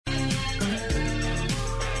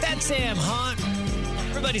Sam Hunt.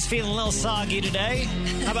 Everybody's feeling a little soggy today.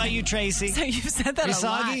 How about you, Tracy? So you've said that you a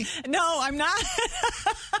soggy? lot. No, I'm not.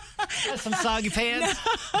 Got some soggy pants?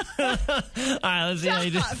 No. All right, let's see how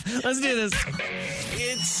you do. Let's do this.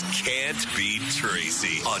 It's Can't Beat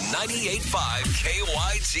Tracy on 98.5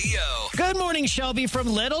 KYTO. Good morning, Shelby from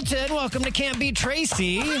Littleton. Welcome to Can't Beat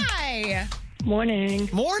Tracy. Hi. Morning.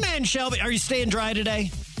 Morning, Shelby. Are you staying dry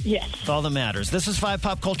today? Yes. That's all that matters. This is 5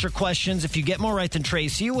 pop culture questions. If you get more right than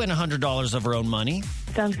Tracy, you win $100 of her own money.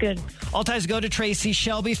 Sounds good. All ties go to Tracy.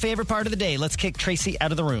 Shelby, favorite part of the day. Let's kick Tracy out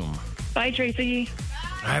of the room. Bye, Tracy.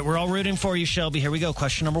 All right, we're all rooting for you, Shelby. Here we go.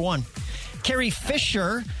 Question number 1. Carrie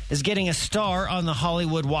Fisher is getting a star on the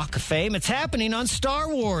Hollywood Walk of Fame. It's happening on Star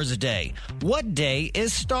Wars Day. What day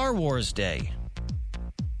is Star Wars Day?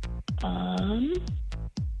 May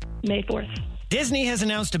 4th. Disney has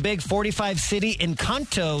announced a big 45-city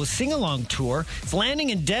Encanto sing-along tour. It's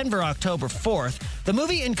landing in Denver October 4th. The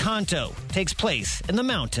movie Encanto takes place in the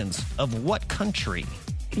mountains of what country?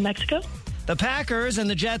 Mexico. The Packers and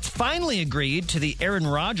the Jets finally agreed to the Aaron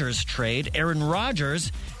Rodgers trade. Aaron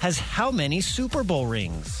Rodgers has how many Super Bowl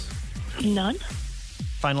rings? None.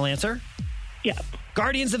 Final answer? Yeah.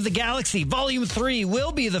 Guardians of the Galaxy Volume 3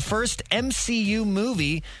 will be the first MCU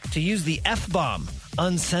movie to use the F-bomb,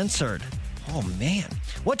 uncensored. Oh, man.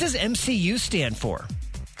 What does MCU stand for?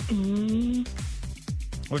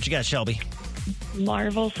 What you got, Shelby?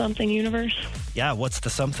 Marvel something universe. Yeah, what's the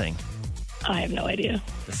something? I have no idea.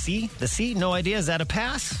 The C? The C? No idea. Is that a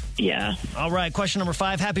pass? Yeah. All right, question number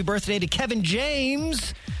 5. Happy birthday to Kevin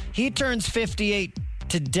James. He turns 58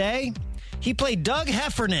 today. He played Doug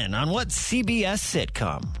Heffernan on what CBS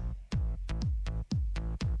sitcom?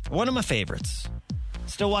 One of my favorites.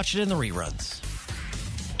 Still watch it in the reruns.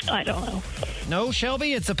 I don't know. No,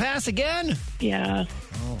 Shelby, it's a pass again? Yeah.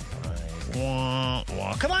 All right. Wah,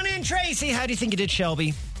 wah. Come on in, Tracy. How do you think you did,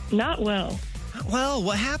 Shelby? Not well. Well,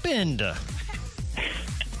 what happened?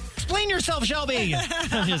 Explain yourself, Shelby.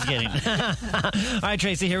 I'm just kidding. All right,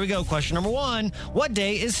 Tracy, here we go. Question number 1. What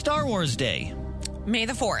day is Star Wars Day? May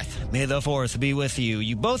the 4th. May the 4th be with you.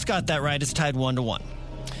 You both got that right. It's tied 1-1.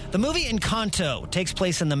 The movie Encanto takes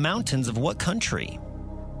place in the mountains of what country?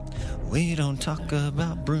 We don't talk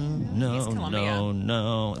about Bruno.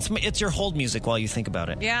 No. It's your hold music while you think about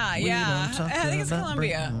it. Yeah. I think it's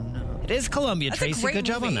Colombia. Bruno. It is Colombia, That's Tracy. Good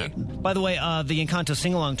job on that. By the way, the Encanto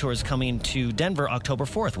sing-along tour is coming to Denver October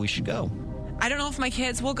 4th. We should go. I don't know if my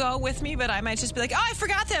kids will go with me, but I might just be like, oh, I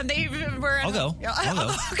forgot them. They were. I'll go.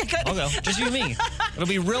 Okay, good. I'll go. Just you and me. It'll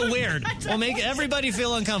be real weird. We'll make everybody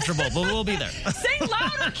feel uncomfortable, but we'll be there. Sing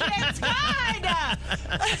louder, kids. God.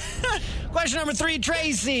 Question number 3,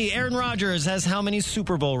 Tracy. Aaron Rodgers has how many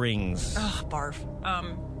Super Bowl rings? Oh, barf.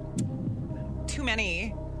 Too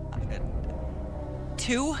many.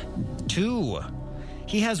 2? 2.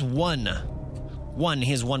 He has 1.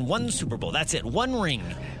 He has won 1 Super Bowl. That's it. 1 ring.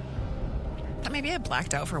 Maybe I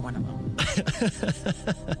blacked out for one of them.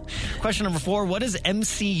 Question number 4. What does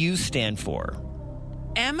MCU stand for?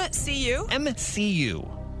 MCU? MCU.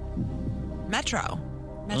 Metro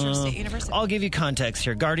State University. I'll give you context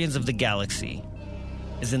here. Guardians of the Galaxy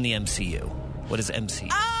is in the MCU. What is MCU?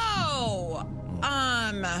 Oh!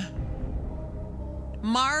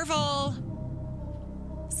 Marvel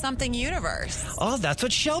something universe. Oh, that's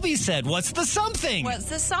what Shelby said. What's the something? What's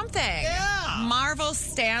the something? Yeah. Marvel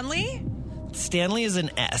Stanley? Stanley is an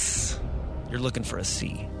S. You're looking for a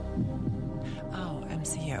C. Oh,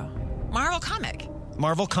 MCU. Marvel Comic.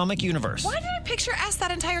 Marvel Comic Universe. Why did I picture S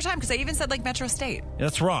that entire time? Because I even said like Metro State.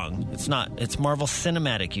 That's wrong. It's not. It's Marvel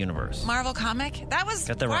Cinematic Universe. Marvel Comic? That was...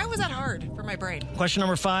 Got that why wrong. was that hard for my brain? Question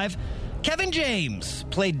number 5. Kevin James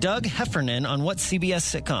played Doug Heffernan on what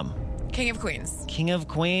CBS sitcom? King of Queens. King of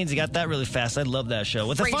Queens. You got that really fast. I love that show.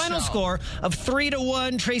 With a Great final show. score of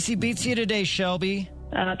 3-1, Tracy beats you today, Shelby.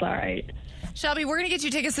 That's all right. Shelby, we're going to get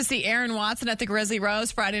you tickets to see Aaron Watson at the Grizzly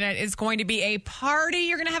Rose. Friday night is going to be a party.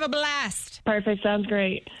 You're going to have a blast. Perfect. Sounds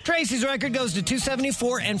great. Tracy's record goes to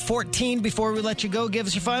 274-14. Before we let you go, give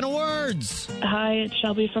us your final words. Hi, it's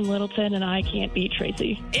Shelby from Littleton, and I can't beat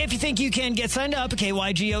Tracy. If you think you can, get signed up at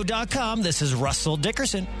kygo.com. This is Russell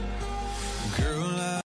Dickerson.